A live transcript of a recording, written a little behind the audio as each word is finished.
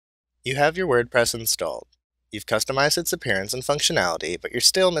You have your WordPress installed. You've customized its appearance and functionality, but you're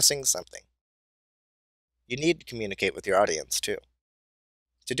still missing something. You need to communicate with your audience, too.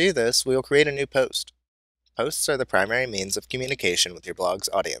 To do this, we will create a new post. Posts are the primary means of communication with your blog's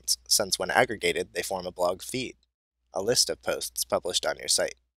audience, since when aggregated, they form a blog feed, a list of posts published on your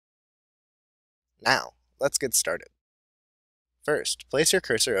site. Now, let's get started. First, place your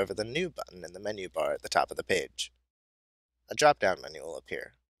cursor over the New button in the menu bar at the top of the page. A drop-down menu will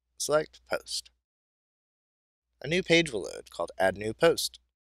appear. Select Post. A new page will load called Add New Post.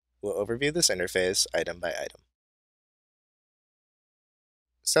 We'll overview this interface item by item.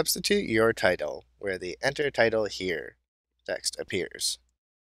 Substitute your title where the Enter Title Here text appears.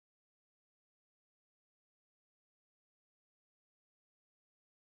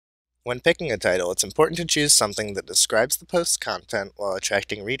 When picking a title, it's important to choose something that describes the post's content while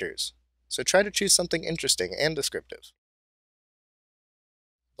attracting readers, so try to choose something interesting and descriptive.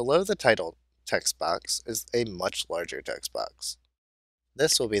 Below the title text box is a much larger text box.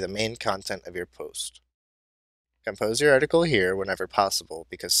 This will be the main content of your post. Compose your article here whenever possible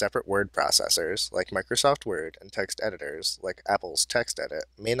because separate word processors, like Microsoft Word, and text editors, like Apple's TextEdit,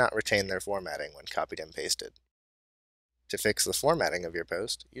 may not retain their formatting when copied and pasted. To fix the formatting of your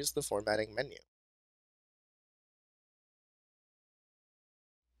post, use the Formatting menu.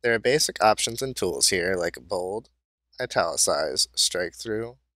 There are basic options and tools here like bold, italicize, strike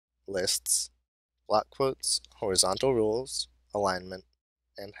through, lists, block quotes, horizontal rules, alignment,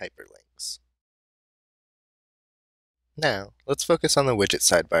 and hyperlinks. Now, let's focus on the widget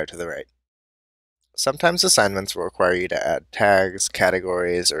sidebar to the right. Sometimes assignments will require you to add tags,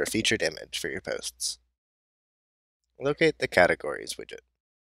 categories, or a featured image for your posts. Locate the Categories widget.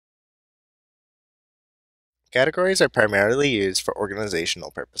 Categories are primarily used for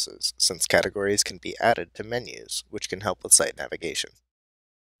organizational purposes, since categories can be added to menus, which can help with site navigation.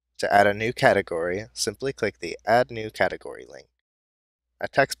 To add a new category, simply click the Add New Category link. A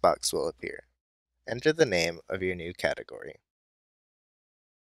text box will appear. Enter the name of your new category.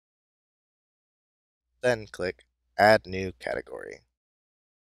 Then click Add New Category.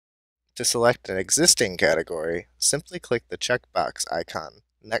 To select an existing category, simply click the checkbox icon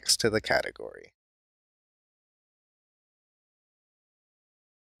next to the category.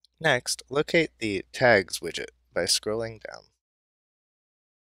 Next, locate the Tags widget by scrolling down.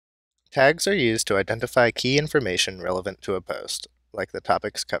 Tags are used to identify key information relevant to a post, like the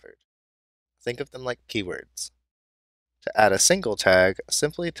topics covered. Think of them like keywords. To add a single tag,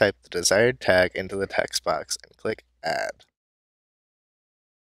 simply type the desired tag into the text box and click Add.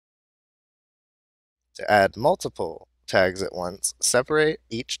 To add multiple tags at once, separate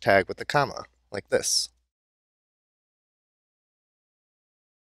each tag with a comma, like this.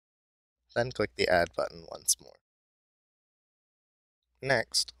 Then click the Add button once more.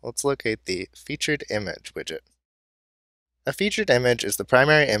 Next, let's locate the Featured Image widget. A featured image is the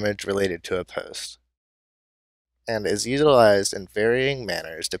primary image related to a post, and is utilized in varying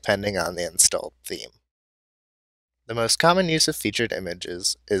manners depending on the installed theme. The most common use of featured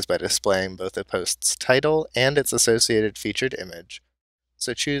images is by displaying both a post's title and its associated featured image,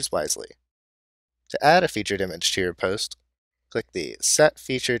 so choose wisely. To add a featured image to your post, click the Set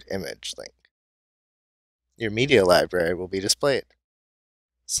Featured Image link. Your media library will be displayed.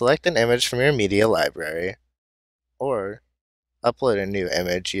 Select an image from your media library, or upload a new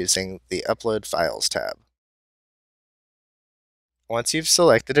image using the Upload Files tab. Once you've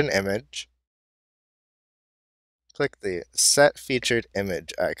selected an image, click the Set Featured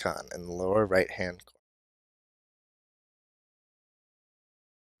Image icon in the lower right-hand corner.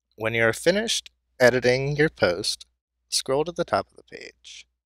 When you are finished editing your post, scroll to the top of the page.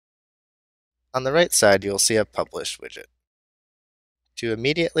 On the right side, you'll see a Publish widget. To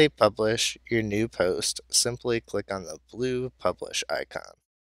immediately publish your new post, simply click on the blue Publish icon.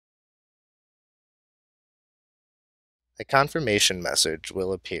 A confirmation message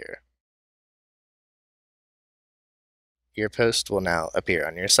will appear. Your post will now appear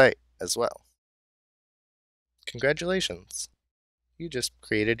on your site as well. Congratulations! You just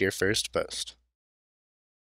created your first post.